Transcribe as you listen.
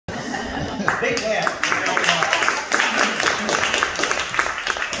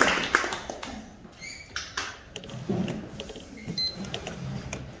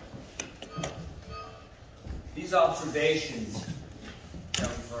observations come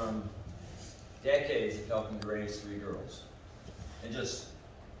from decades of helping to raise 3 girls and just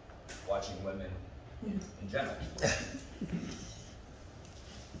watching women in general.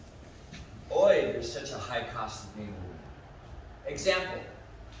 Boy, there's such a high cost of being a woman. Example,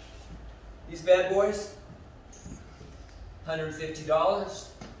 these bad boys, $150,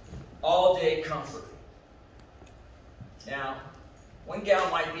 all day comfort. Now, one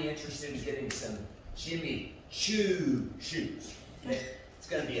gal might be interested in getting some Jimmy Choo shoes. Okay? It's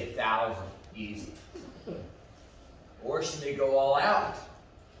going to be $1,000 easy. Or she may go all out.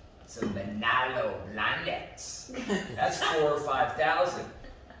 Some Manalo Blondettes. That's $4,000 or $5,000.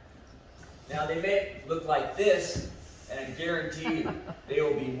 Now they may look like this, and I guarantee you, they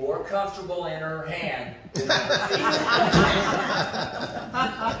will be more comfortable in her hand than in her feet.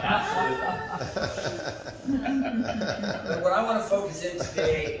 Absolutely. But what I want to focus in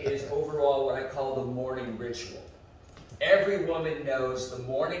today is overall what I call the morning ritual. Every woman knows the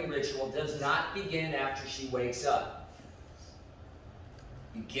morning ritual does not begin after she wakes up.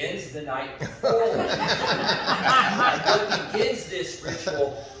 It begins the night before. And what begins this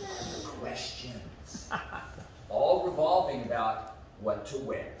ritual? Questions. All revolving about what to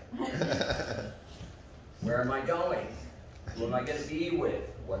wear. Where am I going? Who am I going to be with?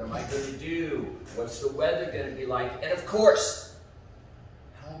 What am I going to do? What's the weather going to be like? And of course,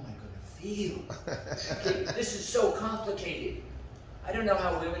 how am I going to feel? Okay, this is so complicated. I don't know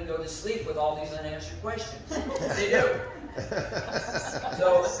how women go to sleep with all these unanswered questions. They do.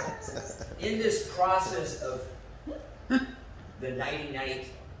 So, in this process of the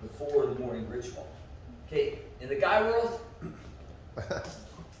nighty-night before the morning ritual, okay, in the guy world,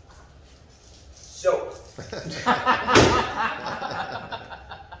 soap.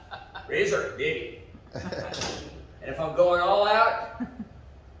 Razor, baby. And if I'm going all out,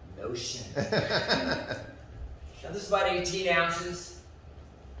 lotion. Now this is about 18 ounces,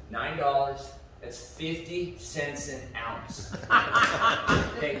 $9. That's 50 cents an ounce.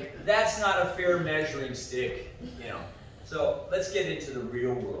 Okay, that's not a fair measuring stick, you know. So let's get into the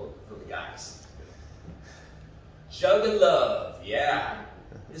real world for the guys. Jug of Love, yeah.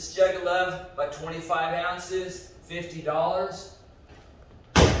 This Jug of Love, about 25 ounces, $50,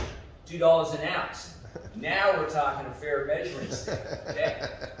 $2 an ounce. Now we're talking a fair measuring stick, okay?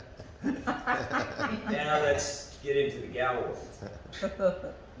 Now let's get into the gal world.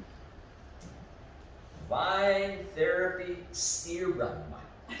 Vine Therapy Serum.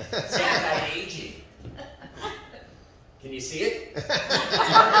 It's anti-aging. Can you see it?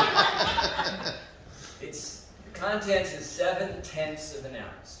 The contents is 7/10 of an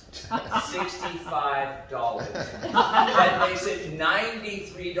ounce. $65. That makes it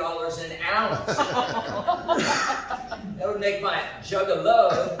 $93 an ounce. That would make my Jug of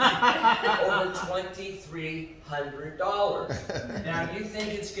Love over $2,300. Now, you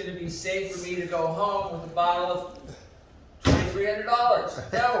think it's going to be safe for me to go home with a bottle of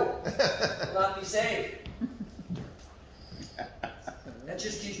 $2,300? No, it will not be safe. That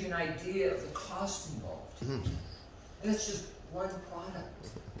just gives you an idea of the cost involved. And it's just one product.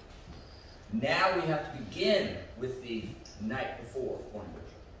 Now we have to begin with the night before morning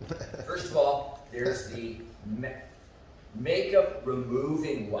ritual. First of all, there's the makeup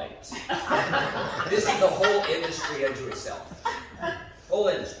removing wipes. This is the whole industry unto itself. Whole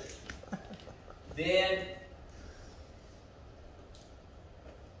industry. Then,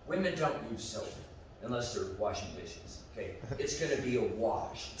 women don't use soap unless they're washing dishes. Okay, it's going to be a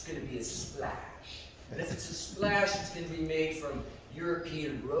wash. It's going to be a splash. And if it's a splash, it's going to be made from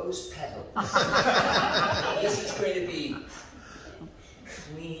European rose petals. This is going to be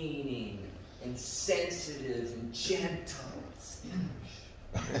cleaning and sensitive and gentle.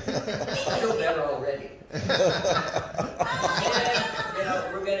 I feel better already. And, you know,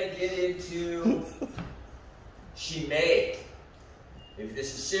 we're going to get into, she may, if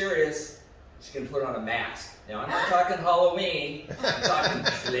this is serious, she's going to put on a mask. Now, I'm not talking Halloween, I'm talking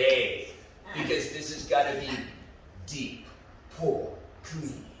play. Because this has got to be deep, pour,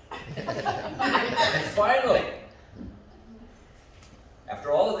 clean. And finally,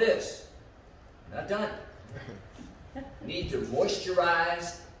 after all of this, not done. Need to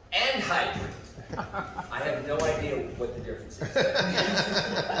moisturize and hydrate. I have no idea what the difference is.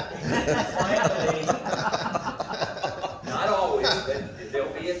 Finally, not always, but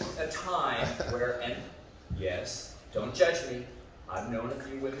there'll be a time where, and yes, don't judge me, I've known a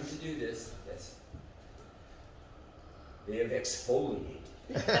few women to do this. Yes. They have exfoliated.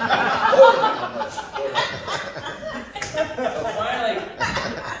 So finally,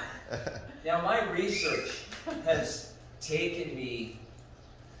 now my research has taken me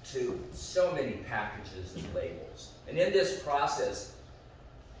to so so many packages and labels. And in this process,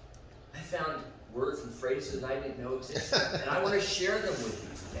 I found words and phrases I didn't know existed. And I want to share them with you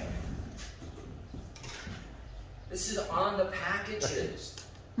today. This is on the packages.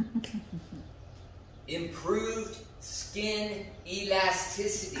 Improved skin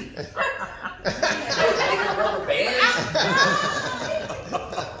elasticity. Rubber bands.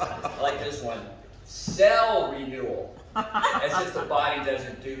 I like this one. Cell renewal. As if the body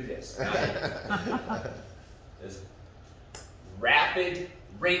doesn't do this. This rapid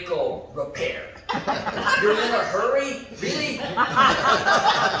wrinkle repair. You're in a hurry? Really? And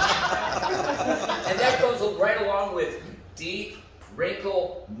that goes right along with deep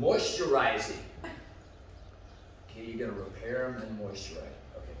wrinkle moisturizing. Okay, you're going to repair them and moisturize.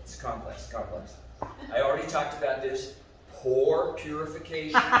 Okay, it's complex, complex. I already talked about this. Pore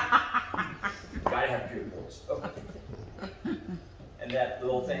purification. Gotta have pure pores. Okay. And that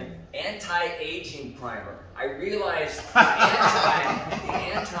little thing, anti-aging primer. I realized the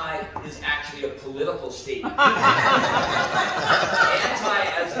anti is actually a political statement. Anti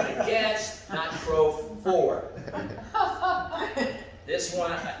as in against, not pro for. This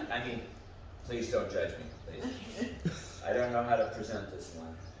one, I mean, please don't judge me, please. I don't know how to present this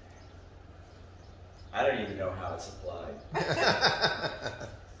one. I don't even know how it's applied.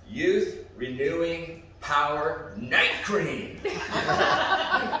 Youth Renewing Power Night Cream.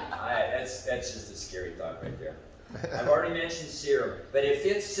 That's just a scary thought right there. I've already mentioned serum, but if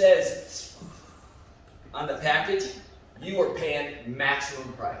it says on the package, you are paying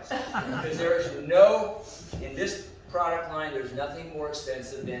maximum price. Because there is no, in this product line, there's nothing more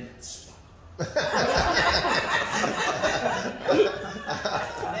expensive than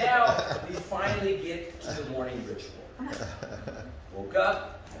Now, we finally get to the morning ritual. Woke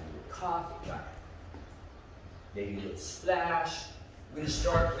up, had a little coffee, got maybe a little splash. We're going to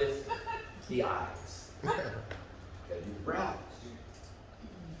start with the eyes. Got to do the brows.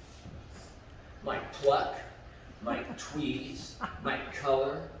 Might pluck, might tweeze, might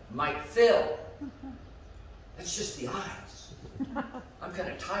color, might fill. That's just the eyes. I'm kind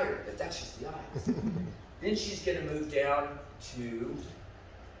of tired, but that's just the eyes. Then she's going to move down to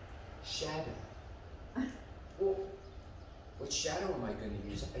shadow. Well, what shadow am I going to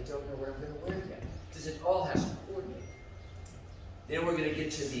use? I don't know what I'm going to wear yet, because it all has to coordinate. Then we're going to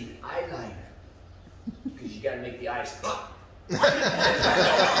get to the eyeliner, because you got to make the eyes pop.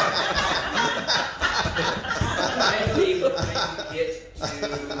 Finally, we're going to get to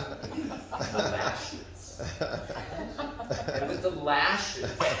the lashes. And with the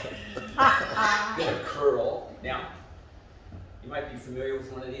lashes, I'm going to curl. Now, you might be familiar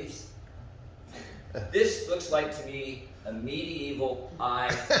with one of these. This looks like to me a medieval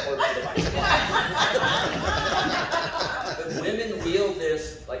eye portrait device. But women wield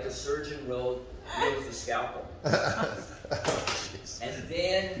this like a surgeon wields the scalpel. And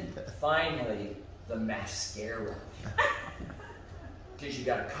then, finally, the mascara. Because you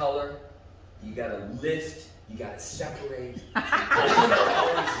got to color, you got to lift, you got to separate.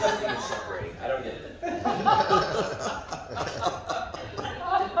 Always lifting and separating. I don't get it.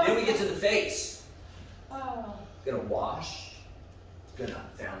 Then we get to the face. Gonna wash, gonna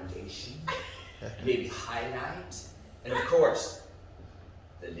foundation, maybe highlight, and of course,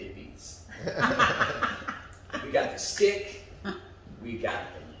 the lippies. We got the stick, we got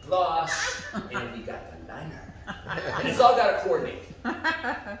the gloss, and we got the liner. And it's all got to coordinate.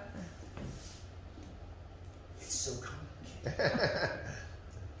 It's so complicated.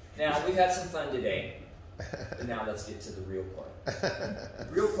 Now, we've had some fun today, but now let's get to the real part. The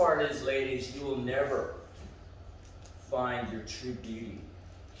real part is, ladies, you will never find your true beauty,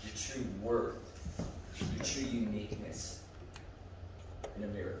 your true worth, your true uniqueness in a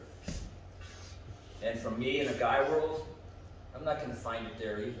mirror. And from me in a guy world, I'm not going to find it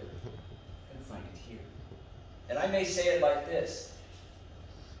there either. I'm going to find it here. And I may say it like this.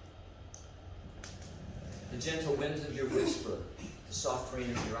 The gentle winds of your whisper, the soft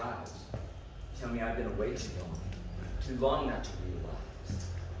rain of your eyes, tell me I've been away too long not to realize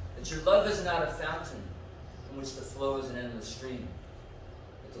that your love is not a fountain from which the flow is an endless stream,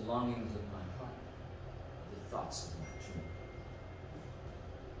 but the longings of my heart, the thoughts of my dream.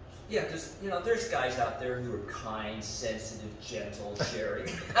 Yeah, because, you know, there's guys out there who are kind, sensitive, gentle, sharing.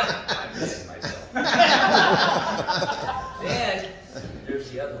 I'm missing myself. Then there's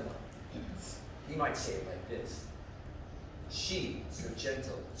the other one. He might say it like this. She, so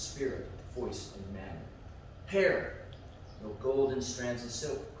gentle, spirit, voice, and manner. Hair, no golden strands of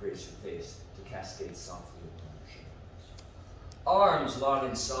silk grace her face to cascade softly upon her shoulders. Arms long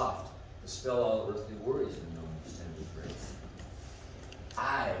and soft, dispel all earthly worries in no extended grace.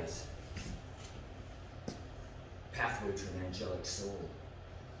 Eyes, pathway to an angelic soul.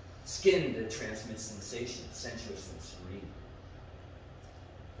 Skin that transmits sensation, sensuous and serene.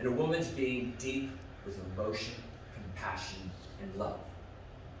 And a woman's being deep with emotion, compassion, and love.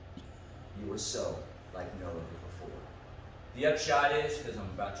 You are so like no other before. The upshot is, because I'm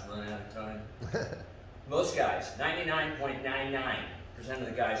about to run out of time, most guys, 99.99% of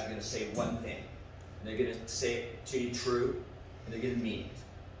the guys are going to say one thing. And they're going to say it to you true, and they're going to mean it.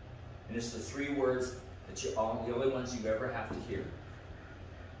 And it's the 3 words that the only ones you ever have to hear.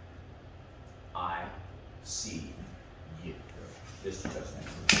 I see you. Just touch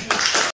that.